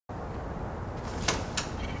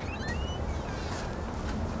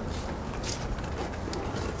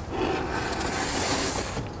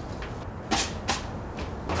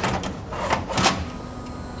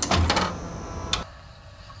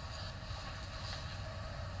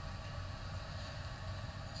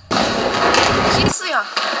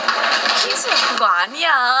그거 아니야.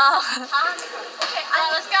 오케이,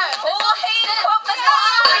 let's go. 오, 헤이,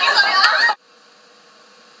 알겠어요.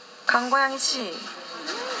 강고양이 씨.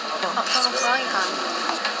 저는 고양이가 아니에요.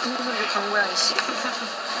 무슨 소리를 강고양이 씨?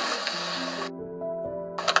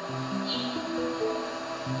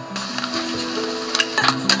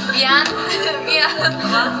 미안.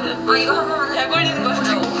 아, 이거 한 번만 잘 걸리는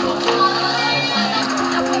거죠?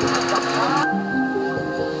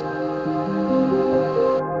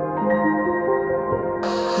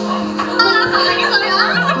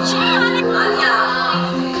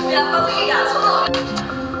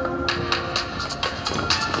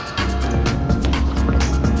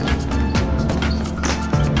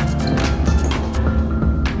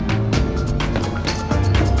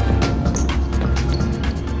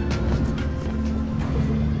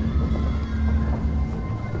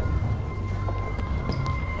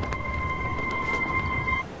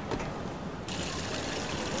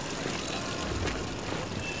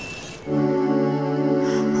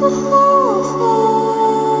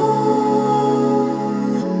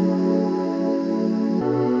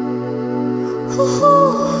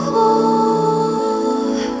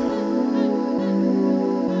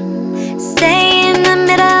 Stay in the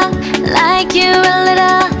middle, like you a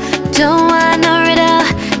little. Don't want no riddle.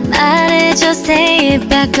 말해줘, say it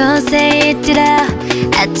back, oh say it out.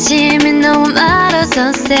 아침이 너무 멀어서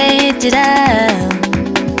say it out.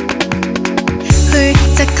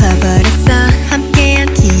 훌쩍 커버렸어,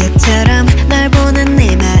 함께한 기억처럼. 널 보는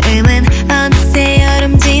내 마음은 어느새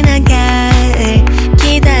여름 지난 가을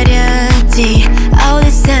기다렸지. All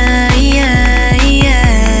this time.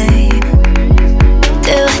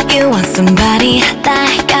 Do you want somebody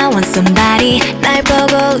like I want somebody? 날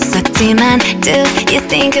보고 웃었지만 do you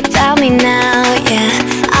think about me now? Yeah,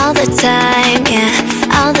 all the time, yeah,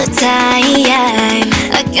 all the time.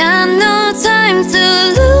 I got no time to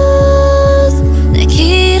lose. 내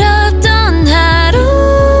길었던 하루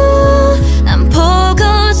난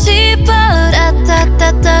보고 싶어.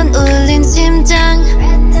 라따따따 울린 심장.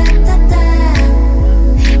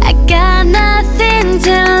 I got nothing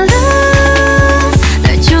to lose.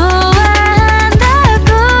 널 좋아한다고.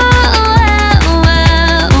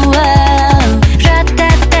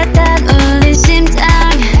 라따따따 울린 심장.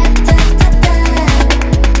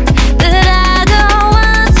 But I don't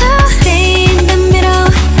want to stay in the middle,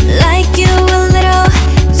 like you a little.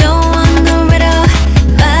 Don't want no riddle.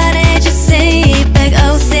 말해줘, say it back,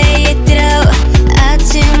 oh say it out.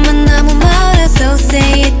 아침은 너무 멀어서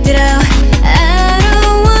say it out. I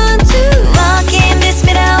don't want to walk in this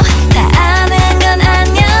middle. 다 아는 건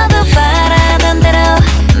아니어도 바라던 대로.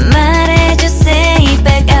 말해줘, say it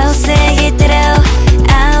back, oh say it out.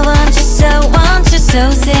 I want you,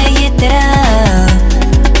 so say it out.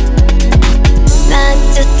 Not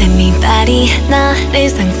just anybody. 너를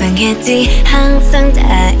상상했지. 항상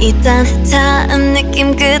다 있던 처음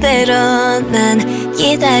느낌 그대로 난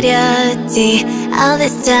기다렸지. All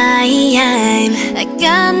this time. I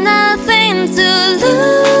got nothing to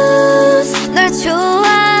lose. 널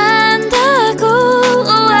좋아한다고.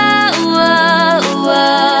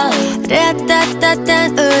 라따따따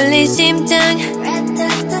울린 심장.